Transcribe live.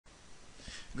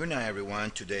Good night,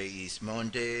 everyone. Today is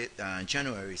Monday,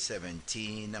 January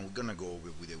 17, and we're gonna go over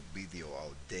with a video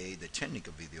all day, the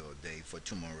technical video all day for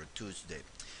tomorrow, Tuesday.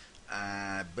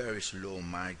 Very slow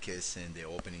markets in the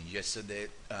opening yesterday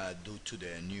due to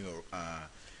the New York,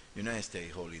 United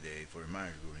States holiday for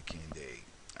Martin Luther King Day.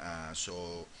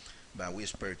 But we're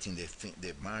expecting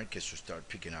the markets to start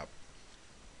picking up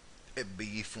a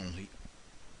bit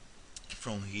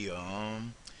from here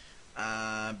on.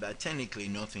 But technically,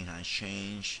 nothing has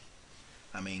changed.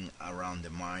 I mean, around the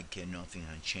market, nothing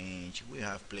has changed. We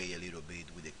have played a little bit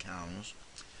with the counts,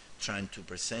 trying to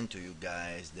present to you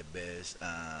guys the best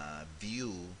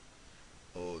view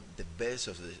or the best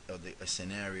of the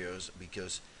scenarios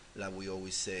because, like we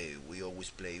always say, we always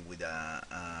play with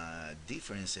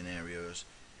different scenarios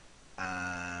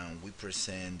and we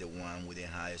present the one with the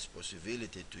highest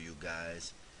possibility to you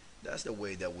guys. That's the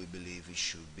way that we believe it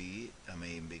should be. I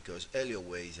mean, because Elliott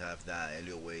Waves have that.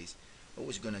 Elliott Waves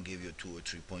always gonna give you 2 or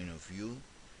 3 point of view,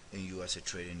 and you as a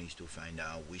trader needs to find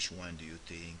out which one do you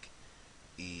think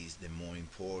is the more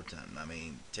important. I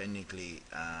mean, technically,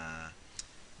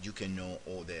 you can know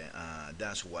all the.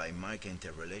 That's why market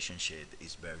interrelationship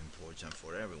is very important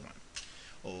for everyone.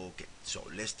 Okay, so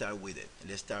let's start with it.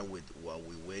 Let's start with what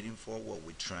we're waiting for, what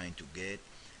we're trying to get,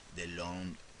 the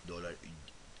long dollar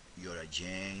euro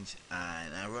gains,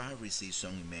 and I have received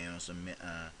some emails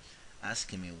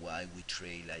asking me why we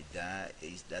trade like that.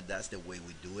 Is that's the way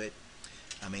we do it?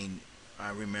 I mean,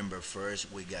 I remember first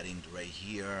we got in right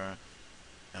here,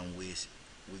 and we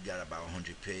got about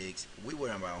 100 picks. We were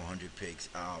about 100 picks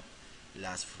up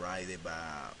last Friday,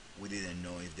 but we didn't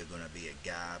know if there's gonna be a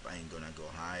gap. I ain't gonna go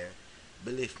higher.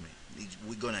 Believe me,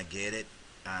 we're gonna get it.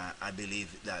 I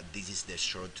believe that this is the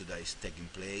short that is taking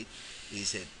place.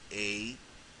 It's at a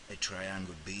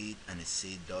triangle beat, and a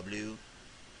CW,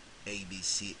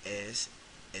 ABCS,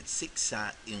 at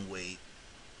zigzag in weight,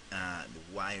 the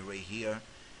Y right here,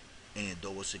 and a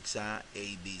double zigzag,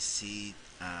 ABC,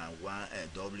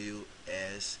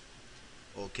 WS,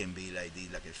 or can be like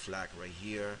this, like a flag right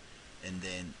here, and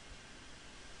then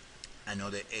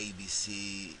another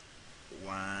ABC,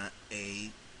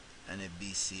 1A, and a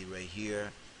BC right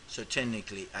here. So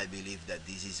technically, I believe that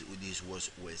this was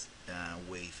with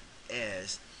wave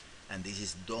S, and this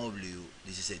is W.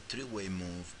 This is a three-way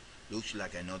move. Looks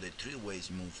like another three ways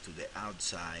move to the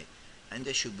outside, and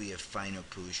there should be a final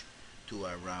push to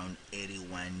around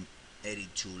 81,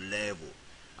 82 level.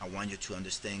 I want you to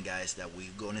understand, guys, that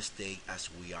we're gonna stay as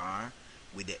we are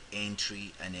with the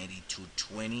entry and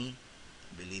 82.20.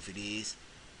 I believe it is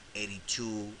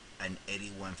 82 and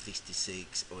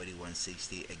 81.56 or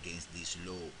 81.60 against this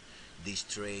low. This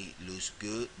trade looks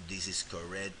good. This is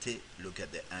corrected. Look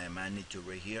at the magnitude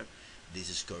right here. This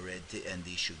is corrected, and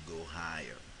this should go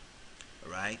higher.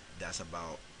 All right, that's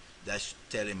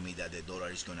telling me that the dollar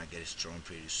is gonna get strong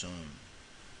pretty soon.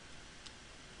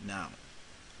 Now,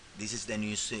 this is the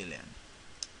New Zealand.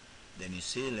 The New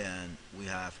Zealand, we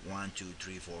have 1, 2,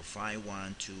 3, 4, 5,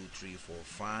 1, 2, 3, 4,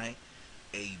 5,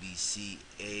 ABC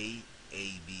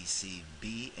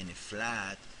ABC and a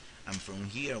flat, and from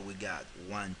here we got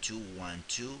 1, 2, 1,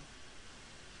 2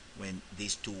 when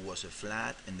this 2 was a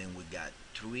flat, and then we got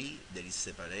 3. There is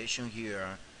separation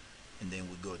here, and then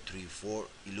we go 3, 4.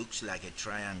 It looks like a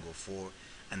triangle 4,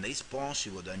 and it's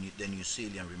possible that the New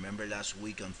Zealand. Remember last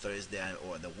week on Thursday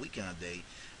or the weekend day,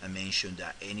 I mentioned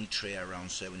that any trade around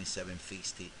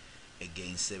 77.50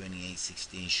 against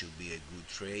 78.16 should be a good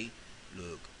trade.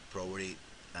 Look, probably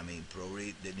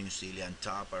the New Zealand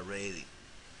top already.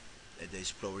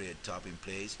 There's probably a top in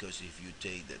place because if you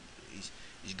take that,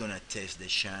 it's gonna test the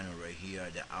channel right here,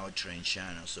 the outtrend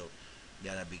channel. So you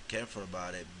gotta be careful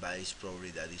about it. But it's probably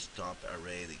that it's top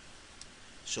already.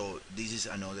 So this is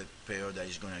another pair that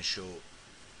is gonna show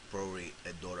probably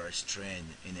a dollar's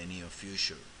trend in the near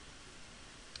future.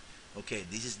 Okay,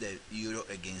 this is the euro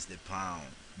against the pound.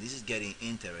 This is getting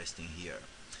interesting here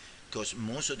because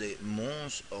most of the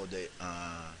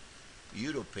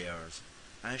euro pairs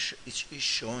is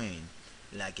showing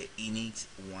like it needs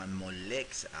one more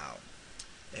legs out.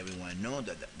 Everyone know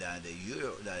that the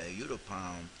euro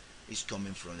pound is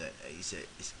coming from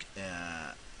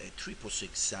a triple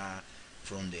six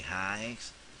from the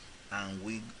highs, and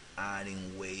we are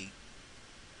in weight,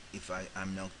 if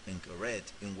I'm not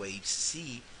incorrect, in weight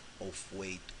C of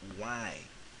weight Y.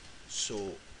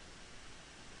 So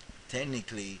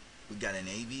technically we got an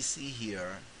ABC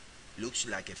here, looks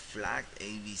like a flat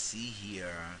ABC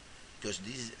here, because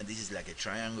this is like a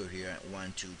triangle here,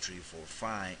 1, 2, 3, 4,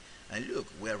 5, and look,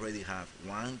 we already have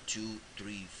 1, 2,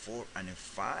 3, 4 and a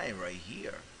 5 right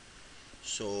here.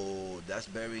 So that's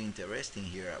very interesting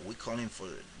here. We're calling for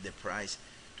the price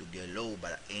to get low,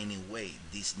 but anyway,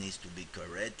 this needs to be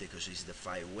corrected because it's the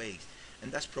 5 weeks,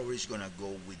 and that's probably is gonna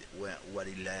go with what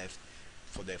it left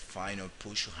for the final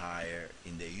push higher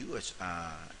in the US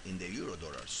in the euro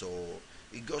dollar. So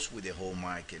it goes with the whole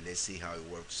market. Let's see how it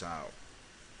works out.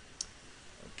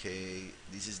 Okay,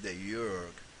 this is the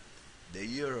euro. The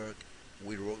euro,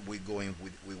 we're going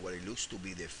with what it looks to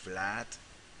be the flat.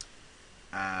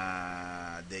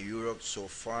 The euro so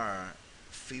far,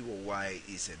 FIBO Y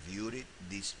is a beauty.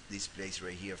 This place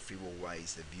right here, FIBO Y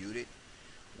is a beauty.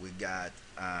 We got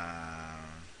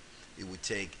it would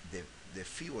take the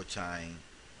FIBO time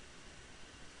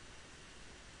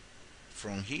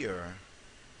from here.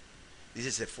 This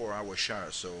is a 4-hour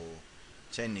chart, so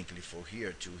technically from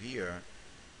here to here,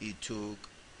 it took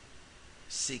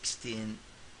 16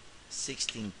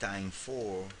 times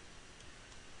 4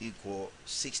 equal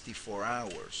 64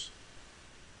 hours.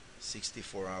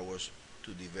 64 hours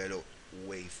to develop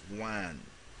wave 1.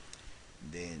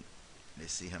 Then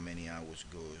let's see how many hours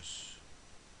goes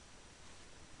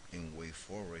in wave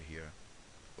 4 right here.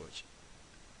 Which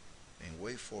in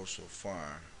wave 4 so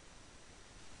far,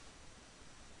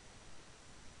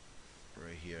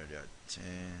 right here there are 10.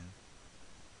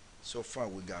 So far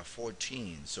we got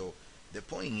 14. So the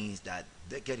point is that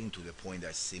they're getting to the point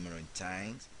that's similar in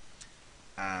times.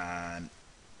 And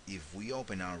if we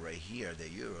open out right here the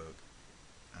euro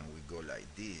and we go like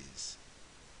this,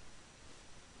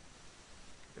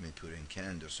 let me put in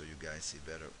candles so you guys see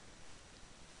better.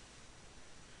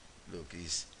 Look,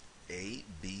 it's A,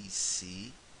 B,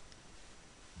 C,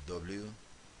 W.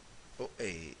 Oh,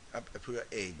 A. I put an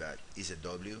A, but it's a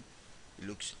W. It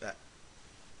looks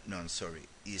no, I'm sorry,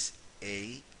 it's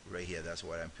A right here. That's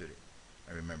what I'm putting.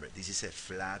 I remember this is a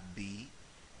flat B,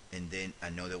 and then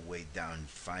another way down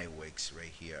 5 weeks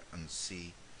right here on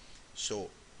C. So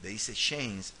there is a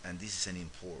change, and this is an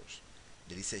impulse.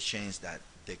 There is a change that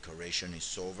the correction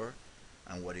is over,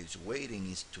 and what it's waiting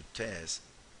is to test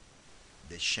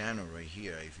the channel right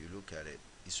here. If you look at it,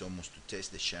 it's almost to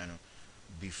test the channel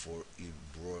before it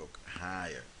broke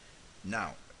higher.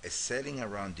 Now, selling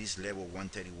around this level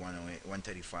 131.08,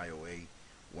 135.08,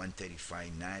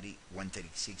 135.90,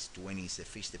 136.20 is a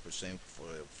 50%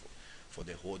 for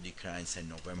the whole declines in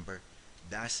November.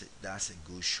 That's a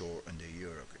good short on the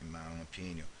euro, in my own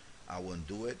opinion. I won't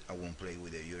do it. I won't play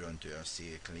with the euro until I see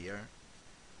it clear,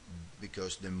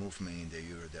 because the movement in the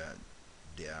euro, that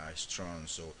they are strong.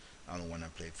 So I don't want to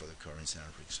play for the currency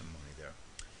and risk some money there.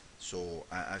 So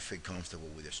I feel comfortable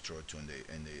with the structure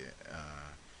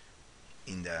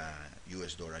in the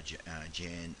US dollar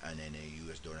yen and then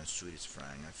the US dollar and Swedish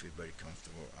franc. I feel very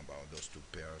comfortable about those two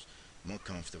pairs. More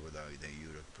comfortable than the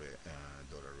euro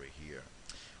dollar right here.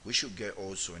 We should get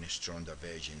also in a strong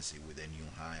divergence with a new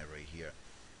high right here.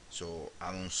 So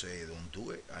I don't say don't do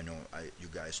it. I know you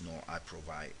guys know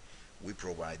we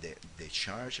provide the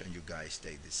charge, and you guys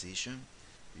take decision.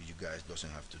 You guys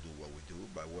doesn't have to do what we do,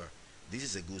 but this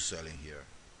is a good selling here.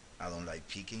 I don't like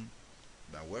peaking,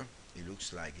 but it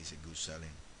looks like it's a good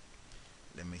selling.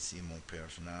 Let me see more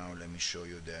pairs now. Let me show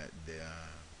you the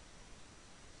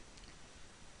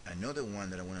another one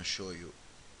that I want to show you,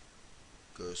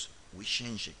 because we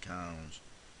change accounts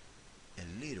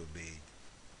a little bit.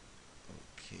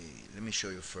 Okay, let me show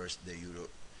you first the euro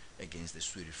against the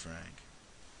Swedish franc.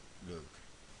 Look,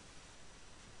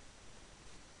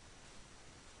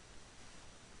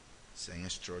 same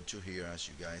structure here, as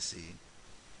you guys see.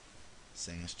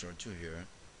 Same structure here.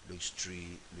 Looks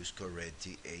correct.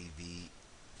 AV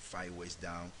 5 ways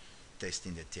down,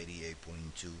 testing the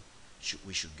 38.2.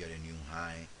 We should get a new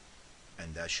high,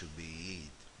 and that should be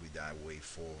it with that wave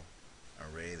 4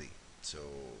 already. So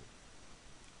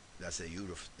that's the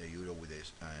euro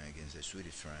with against the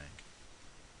Swedish franc.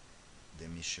 Let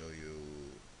me show you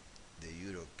the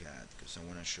euro CAD, because I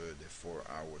want to show you the 4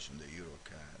 hours on the euro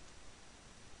CAD.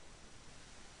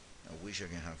 I wish I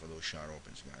can have those sharp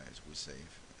opens, guys. We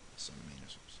save some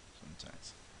minutes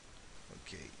sometimes.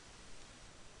 Okay.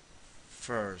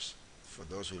 First, for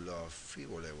those who love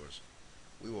FIBO levels,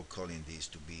 we were calling this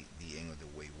to be the end of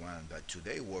the wave 1, but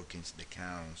today working the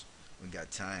counts, we got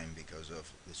time because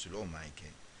of the slow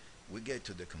market. We get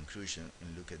to the conclusion,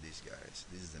 and look at this, guys.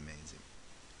 This is amazing.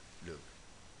 Look,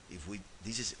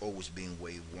 this has always been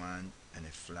wave 1 and a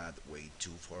flat wave 2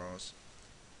 for us.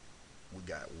 We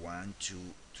got 1, 2,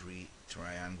 3,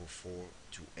 triangle 4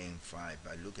 to M5.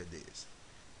 But look at this.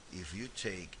 If you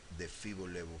take the FIBO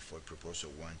level for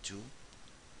proposal 1, 2,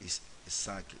 it's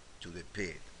exactly to the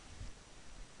pit,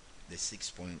 the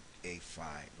 6.85,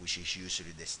 which is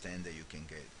usually the standard you can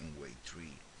get in wave 3.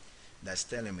 That's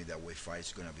telling me that wave 5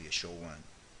 is going to be a short one.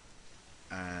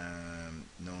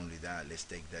 Not only that, let's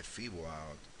take that FIBO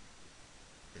out.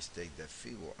 let's take the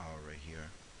FIBO out right here,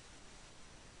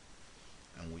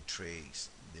 and we trace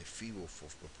the FIBO for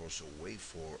proposal wait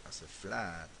for as a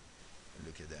flat.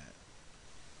 Look at that,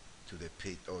 to the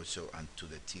pit also, and to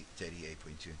the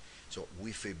 38.2. So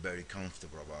we feel very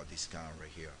comfortable about this count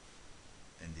right here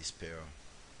and this pair.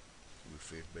 We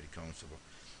feel very comfortable.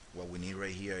 What we need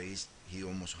right here is he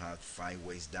almost had 5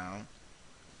 ways down.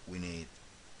 We need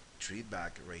 3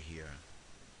 back right here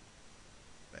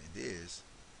like this,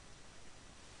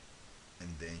 and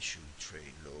then should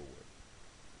trade lower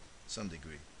some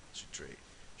degree.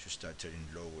 Should start trading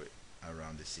lower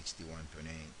around the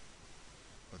 61.8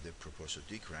 of the proposal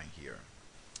decline here.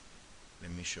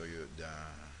 Let me show you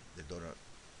the dollar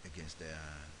against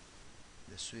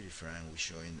the Swedish franc. We're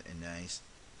showing a nice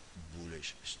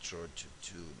bullish structure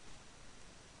too.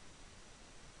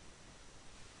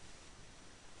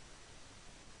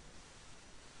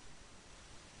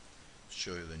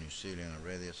 Show you the New Zealand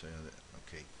already. So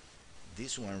okay,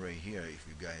 this one right here, if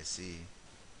you guys see,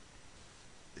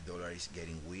 the dollar is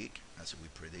getting weak as we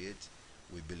predict.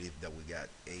 We believe that we got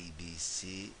A, B,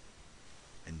 C,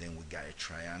 and then we got a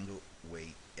triangle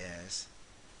weight S,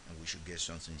 and we should get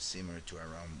something similar to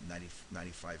around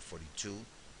 95.42.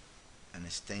 An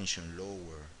extension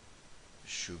lower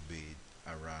should be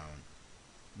around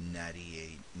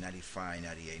 98, 95,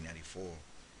 98, 94.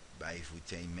 But if we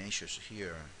take measures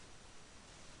here,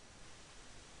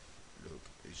 look,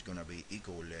 it's gonna be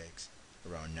equal legs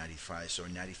around 95. So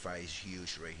 95 is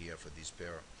huge right here for this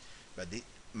pair. But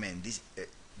man, this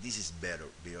is better.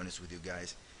 Be honest with you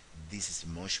guys, this is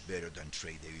much better than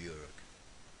trade the euro.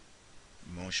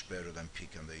 Much better than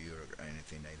pick on the euro or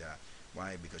anything like that.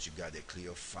 Why? Because you got a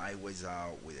clear 5 ways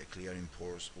out with a clear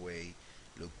impulse way.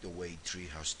 Look the way 3,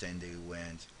 how standard it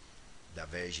went,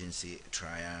 divergency,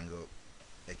 triangle,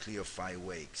 a clear 5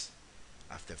 ways.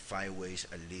 After 5 ways,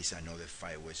 at least another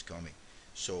 5 ways coming.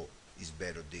 So it's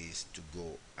better this to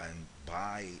go and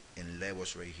buy in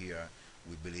levels right here.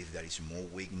 We believe there is more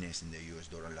weakness in the US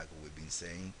dollar, like we've been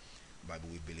saying, but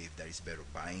we believe that it's better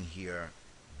buying here,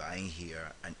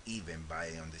 and even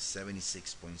buying on the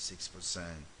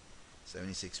 76.6%,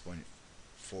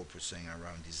 76.4%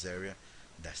 around this area,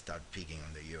 that start picking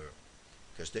on the euro.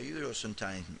 Because the euro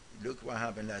sometimes, look what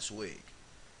happened last week.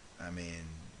 I mean,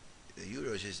 the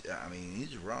euro is just, I mean,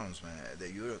 it runs, man.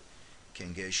 The euro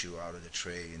can get you out of the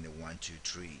trade in the 1, 2,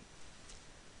 3.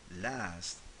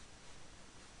 Last,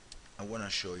 I want to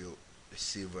show you the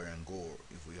silver and gold.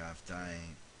 If we have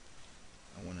time,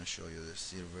 I want to show you the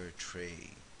silver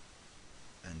trade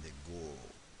and the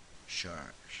gold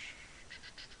chart.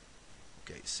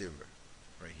 Okay, silver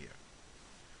right here.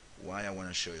 Why I want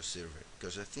to show you silver?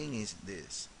 Because the thing is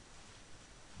this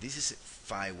is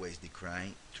 5 ways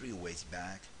decline, 3 ways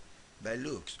back. But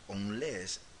look,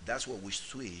 unless that's what we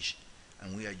switch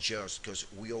and we adjust, because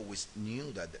we always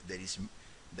knew that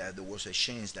there was a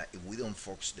chance that if we don't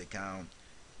focus the count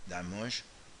that much,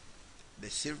 the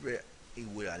silver, it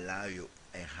will allow you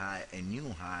a new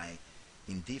high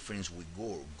in difference with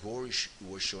gold. Gold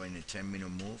was showing a 10-minute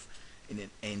move in an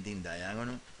ending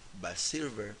diagonal, but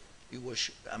silver, it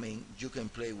was, I mean, you can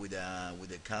play with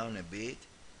the count a bit,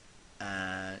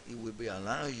 and it will be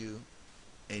allow you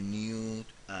a new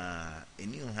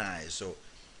high. So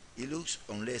it looks,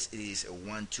 unless it is a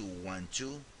 1, 2, 1,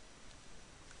 2,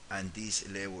 and this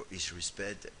level is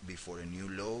respected before a new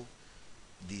low,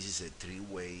 this is a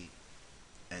 3-way,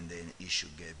 and then it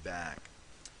should get back.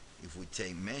 If we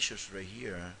take measures right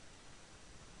here,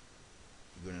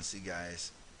 you're gonna see,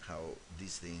 guys, how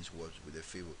these things work with the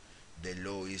FIBO. The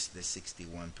low is the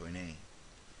 61.8.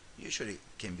 Usually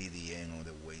can be the end of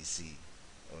the way C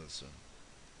also.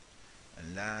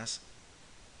 And last,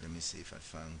 let me see if I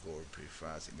found gold pretty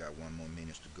fast. I got 1 more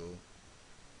minute to go.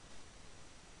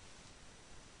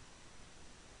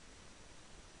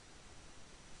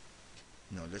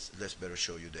 No, let's better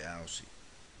show you the Aussie.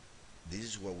 This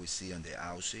is what we see on the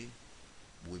Aussie.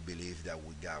 We believe that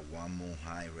we got 1 more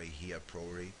high right here,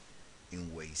 probably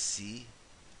in way C,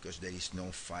 because there is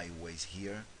no 5 ways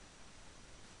here.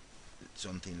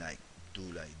 Something like do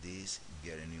like this,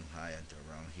 get a new high at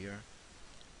around here.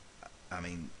 I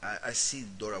mean, I see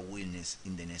dollar weakness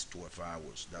in the next 12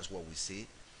 hours. That's what we see,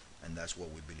 and that's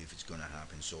what we believe is gonna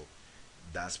happen. So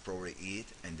that's probably it,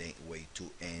 and then way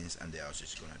 2 ends, and the Aussie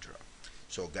is gonna drop.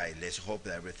 So guys, let's hope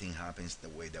that everything happens the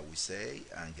way that we say,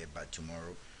 and get back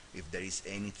tomorrow. If there is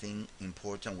anything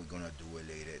important, we're gonna do a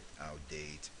later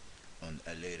update on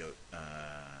a later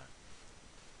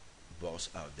boss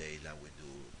update like we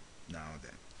do now.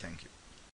 Then thank you.